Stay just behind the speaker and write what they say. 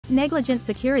Negligent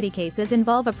security cases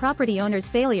involve a property owner's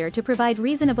failure to provide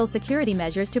reasonable security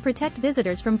measures to protect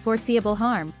visitors from foreseeable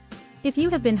harm. If you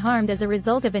have been harmed as a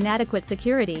result of inadequate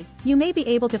security, you may be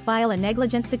able to file a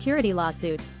negligent security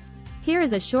lawsuit. Here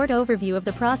is a short overview of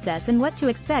the process and what to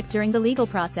expect during the legal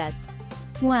process.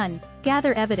 1.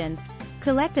 Gather evidence.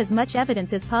 Collect as much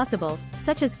evidence as possible,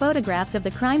 such as photographs of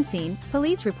the crime scene,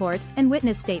 police reports, and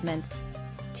witness statements.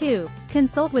 2.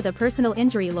 Consult with a personal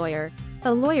injury lawyer.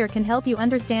 A lawyer can help you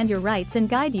understand your rights and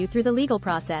guide you through the legal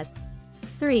process.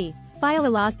 3. File a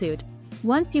lawsuit.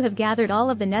 Once you have gathered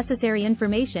all of the necessary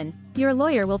information, your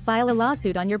lawyer will file a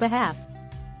lawsuit on your behalf.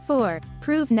 4.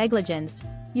 Prove negligence.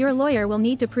 Your lawyer will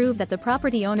need to prove that the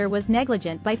property owner was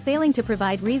negligent by failing to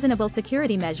provide reasonable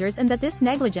security measures and that this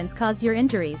negligence caused your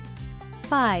injuries.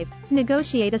 5.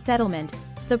 Negotiate a settlement.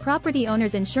 The property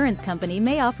owner's insurance company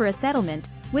may offer a settlement,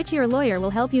 which your lawyer will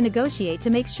help you negotiate to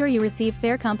make sure you receive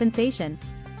fair compensation.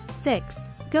 6.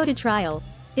 Go to trial.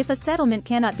 If a settlement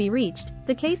cannot be reached,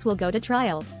 the case will go to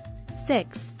trial.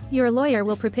 6. Your lawyer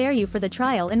will prepare you for the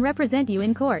trial and represent you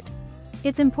in court.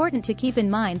 It's important to keep in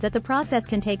mind that the process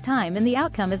can take time and the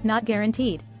outcome is not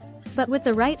guaranteed. But with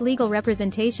the right legal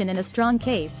representation and a strong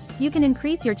case, you can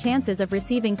increase your chances of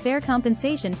receiving fair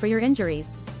compensation for your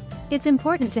injuries. It's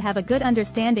important to have a good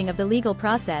understanding of the legal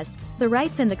process, the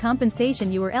rights and the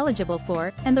compensation you are eligible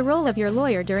for, and the role of your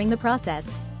lawyer during the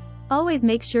process. Always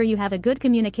make sure you have a good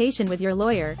communication with your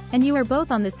lawyer, and you are both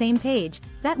on the same page.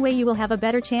 That way you will have a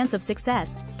better chance of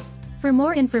success. For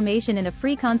more information and a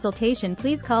free consultation,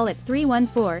 please call at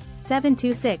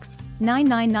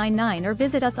 314-726-9999 or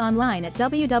visit us online at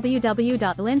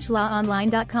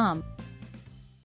www.lynchlawonline.com.